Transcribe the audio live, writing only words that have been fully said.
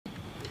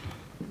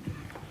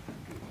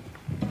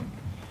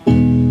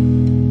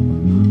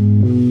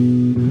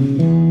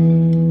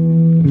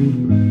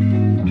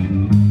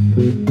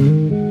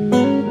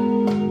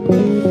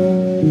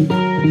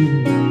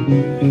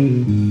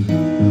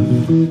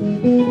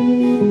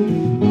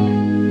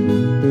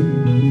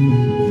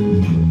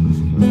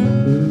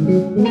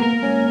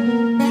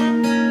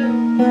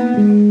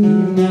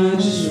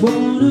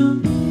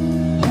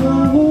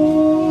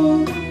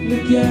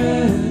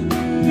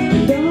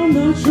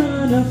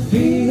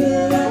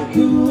feel like a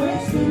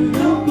waster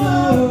no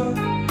more.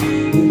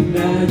 And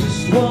I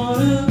just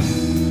wanna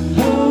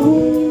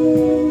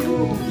hold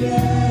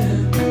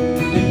again.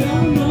 And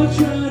I'm not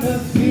trying to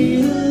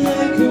feel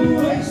like a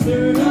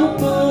waster no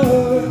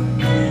more.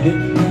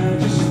 And I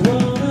just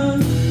wanna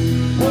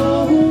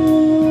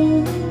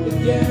hold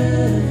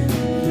again.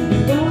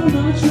 And I'm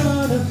not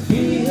trying to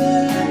feel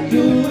like a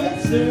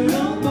waster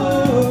no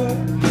more.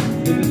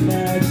 And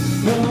I just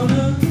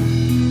wanna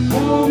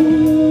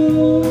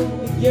hold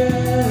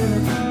again.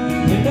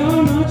 And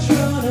I'm not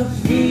trying to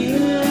feel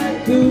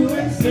like a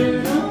waster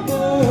no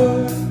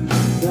more.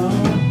 No.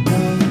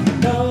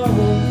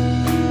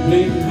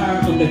 Bleeding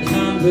heart on the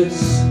canvas.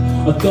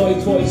 I died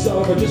twice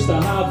over just to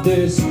have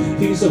this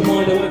peace of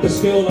mind. I went to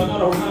school and I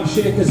don't have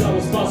shit, cause I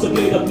was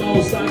possibly the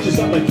most anxious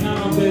on the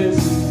canvas.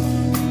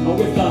 And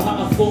with a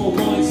half full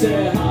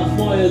mindset, half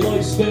my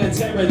life spent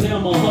tearing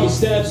down my high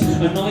steps.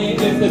 And I ain't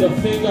lifted a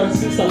finger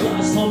since the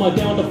last time I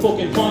downed the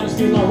fucking finals.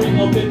 Do my ring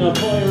up in the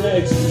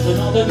Pyrex. And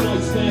all the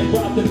nights spent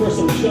grafting for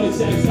some shite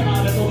sex. To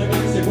add another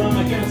Instagram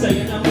account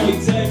saying that my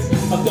text.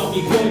 I've got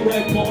me quite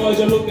wrecked, my eyes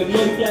are looking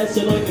lifeless.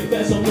 And I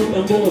confess I'm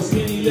looking for a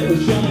skinny little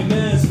shy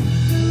mess.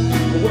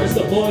 And where's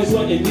the boys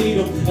when you need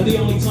them? And the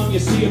only time you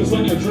see them is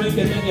when you're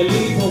drinking and you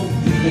leave them.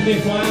 And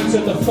if I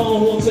answer the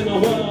phone once in a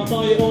while, I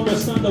know you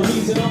understand the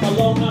reason I'm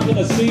alone after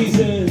the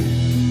season.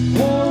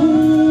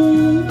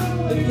 Oh,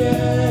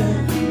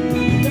 again.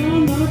 And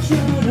I'm not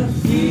trying to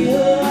feel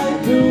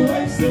like a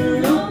waster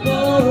no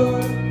more.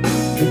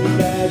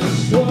 And I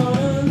just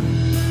wanna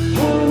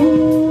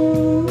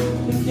hold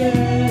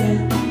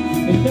again.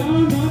 And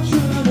I'm not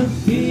trying to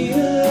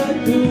feel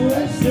like a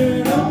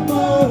waster no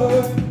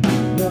more.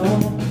 No.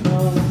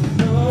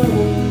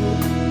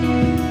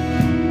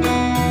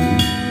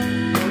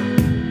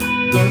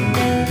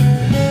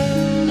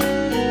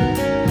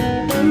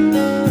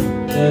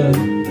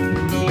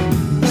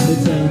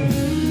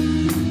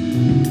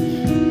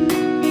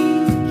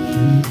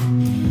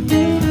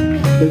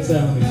 They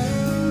tell me,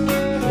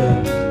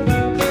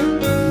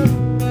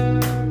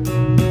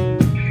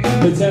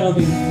 They tell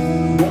me,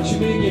 what you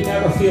mean you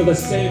never feel the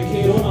same,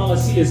 kid? When all I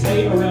see is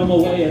hate around my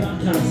way and I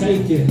can't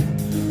take it.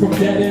 From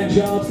dead-end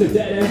jobs to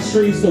dead-end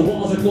streets, the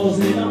walls are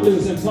closing in, I'm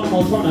losing time,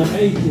 I'm trying to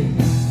make it.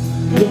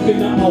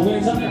 Looking at my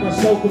wings, I never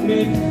soak them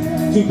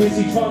in. Too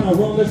busy trying to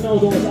run, there's no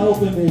doors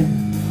opening.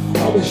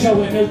 Always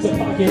showing out to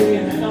pack it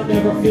in, and I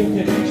never feel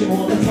connection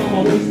all the time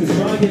I waste is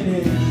dragging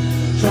in.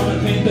 Trying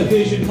to paint the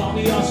vision, call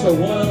me Oscar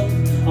Wilde.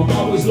 I'm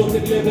always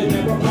looking living,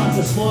 never pass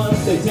a smile.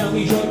 They tell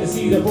me try to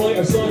see the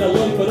brighter side of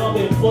life, but I've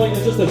been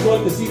fighting just to try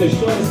to see the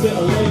shortest bit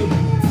of light.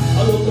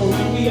 I look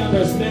around me and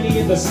there's many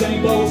in the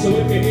same boat. So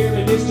if you're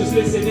hearing this, just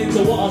listening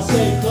to what I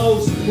say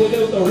close.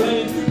 Without the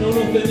rain, no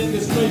nothing in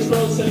this place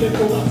grows. So look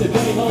for what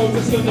today holds,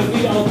 it's gonna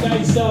be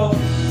okay. So,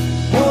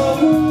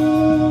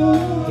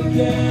 oh,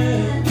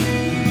 again.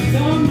 And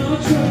I'm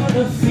not trying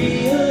to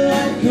feel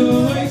like a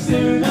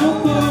waster no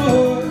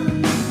more.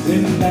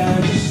 And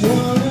I just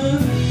wanna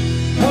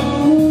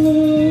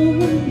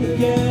hold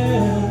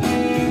again.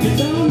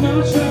 And I'm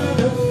not trying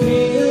to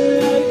feel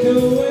like a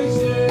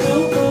waster no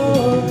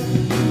more.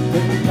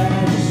 And I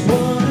just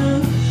wanna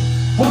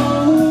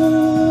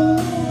hold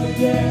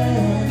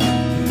again.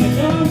 And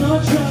I'm not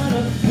trying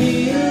to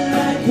feel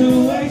like a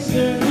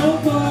waster no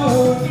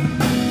more.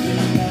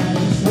 And I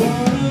just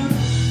wanna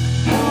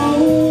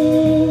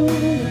hold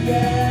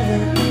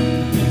again.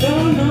 And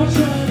I'm not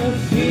trying to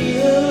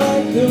feel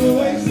like a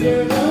waster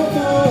no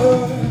more.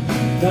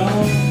 No,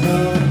 no,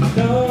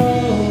 no.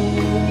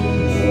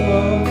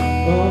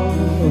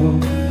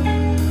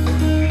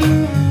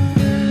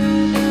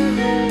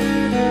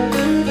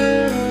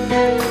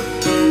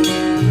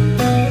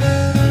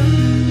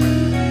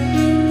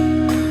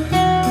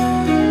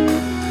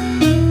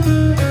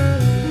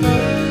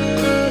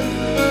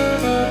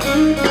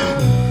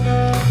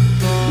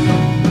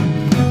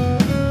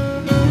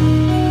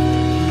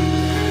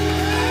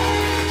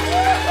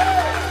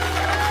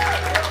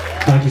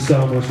 Thank you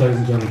so much, ladies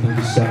and gentlemen. Thank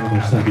you so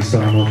much. Thank you so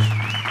much.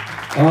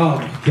 Oh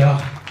my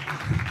God.